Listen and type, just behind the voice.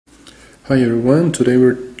Hi everyone, today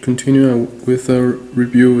we're continuing with our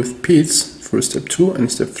review with PEDS for step 2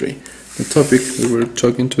 and step 3. The topic that we're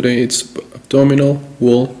talking today is abdominal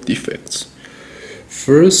wall defects.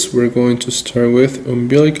 First, we're going to start with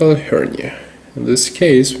umbilical hernia. In this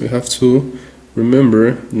case, we have to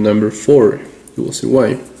remember number 4. You will see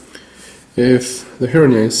why. If the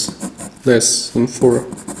hernia is less than 4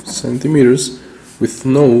 centimeters with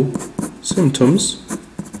no symptoms,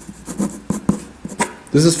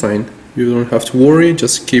 this is fine. You don't have to worry,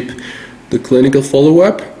 just keep the clinical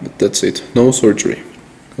follow-up, but that's it, no surgery.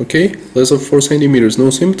 Okay, less than 4 centimeters, no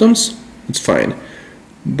symptoms, it's fine.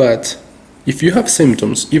 But if you have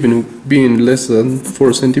symptoms, even being less than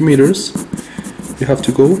 4 centimeters, you have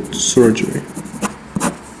to go to surgery.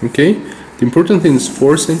 Okay, the important thing is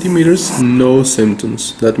 4 centimeters, no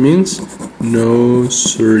symptoms. That means no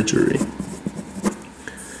surgery.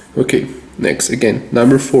 Okay, next, again,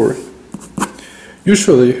 number 4.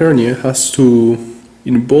 Usually hernia has to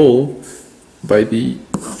involve by the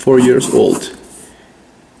 4 years old.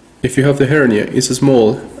 If you have the hernia, it's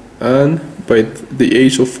small, and by the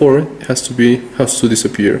age of 4 it has to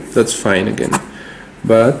disappear. That's fine again.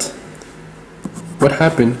 But what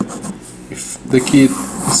happens if the kid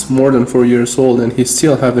is more than 4 years old and he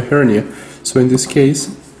still have the hernia? So in this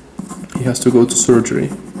case he has to go to surgery.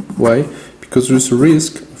 Why? Because there's a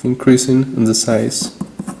risk of increasing in the size.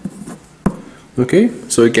 Okay,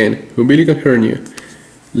 so again, umbilical hernia,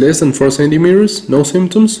 less than 4 centimeters, no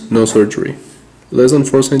symptoms, no surgery. Less than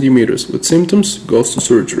 4 centimeters with symptoms, goes to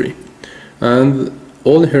surgery. And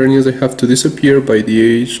all hernias, they have to disappear by the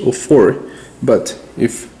age of 4. But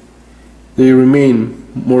if they remain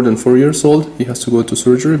more than 4 years old, he has to go to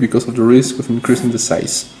surgery because of the risk of increasing the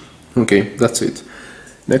size. Okay, that's it.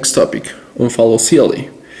 Next topic, Omphalocele.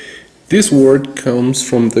 This word comes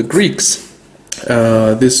from the Greeks.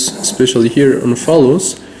 This, especially here,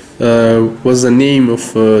 Omphalos, was the name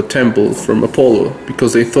of a temple from Apollo,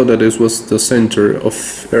 because they thought that this was the center of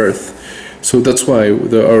Earth. So that's why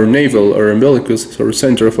our navel, our umbilicus, is our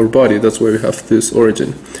center of our body. That's why we have this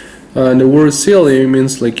origin. And the word cele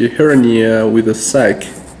means like a hernia with a sac.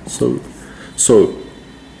 So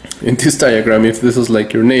in this diagram, if this is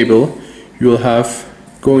like your navel, you will have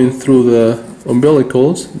going through the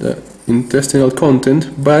umbilicals, the intestinal content,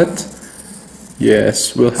 but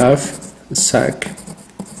yes, we'll have a sac.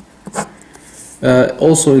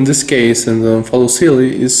 Also in this case, in the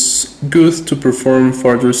Omphalocele, is good to perform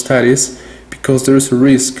further studies because there is a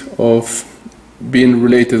risk of being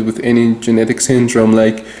related with any genetic syndrome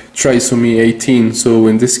like trisomy 18. So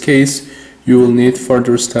in this case, you will need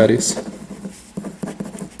further studies.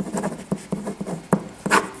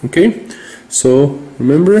 Okay, so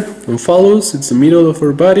remember, Omphalos, it's the middle of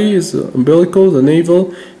our body, is the umbilical, the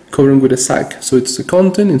navel, covering with a sac. So it's the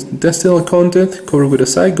content, it's intestinal content covered with a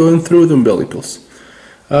sac going through the umbilicals.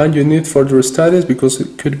 And you need further studies because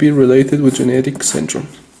it could be related with genetic syndrome.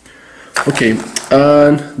 Okay,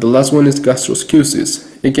 and the last one is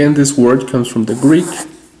gastroschisis. Again, this word comes from the Greek,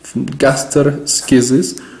 from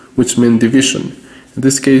gastroschisis, which means division. In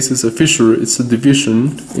this case, it's a fissure, it's a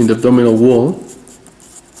division in the abdominal wall,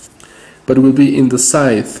 but it will be in the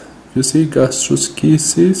side. You see,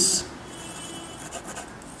 gastroschisis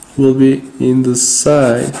will be in the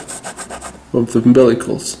side of the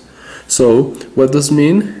umbilicals. So what does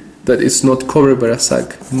mean? That it's not covered by a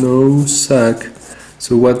sac, no sac.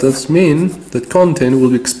 So what does mean? That content will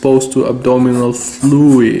be exposed to abdominal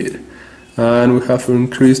fluid, and we have an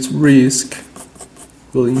increased risk,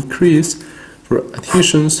 will increase for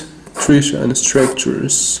adhesions, atresia and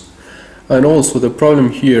strictures. And also the problem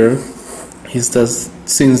here is that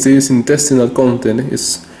since this intestinal content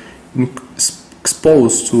is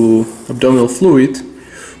exposed to abdominal fluid,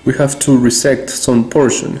 we have to resect some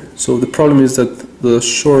portion. So the problem is that the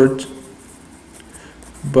short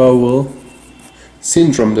bowel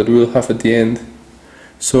syndrome that we'll have at the end.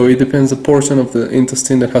 So it depends the portion of the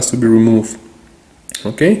intestine that has to be removed.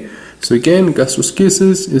 Okay, so again,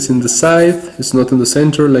 gastroschisis is in the side, it's not in the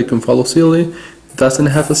center like Omphalocele. It doesn't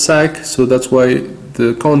have a sac, so that's why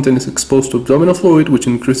the content is exposed to abdominal fluid, which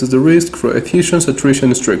increases the risk for adhesions, atresia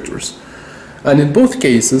and strictures. And in both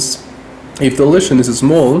cases, if the lesion is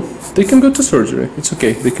small, they can go to surgery. It's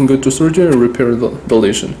okay, they can go to surgery and repair the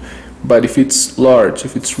lesion. But if it's large,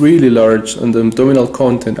 if it's really large, and the abdominal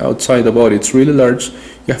content outside the body, it's really large,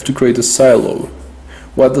 you have to create a silo.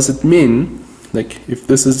 What does it mean? Like, if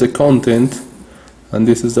this is the content and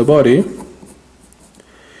this is the body,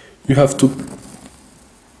 you have to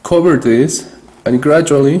cover this and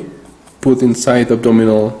gradually put inside the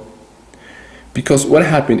abdominal. Because what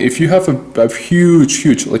happens if you have a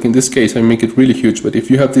huge, like in this case I make it really huge, but if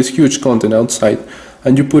you have this huge content outside,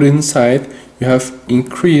 and you put it inside, you have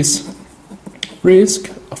increased risk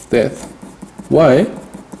of death. Why?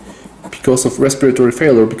 Because of respiratory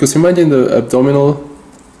failure. Because imagine the abdominal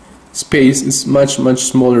space is much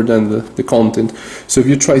smaller than the content. So if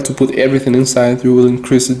you try to put everything inside, you will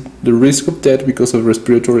increase the risk of death because of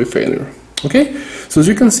respiratory failure. Okay, so as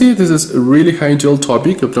you can see, this is a really high gel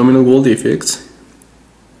topic: abdominal wall defects,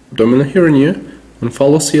 abdominal hernia,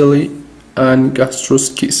 Omphalocele, and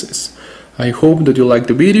Gastroschisis. I hope that you liked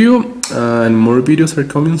the video, and more videos are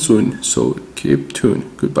coming soon, so keep tuned.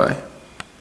 Goodbye.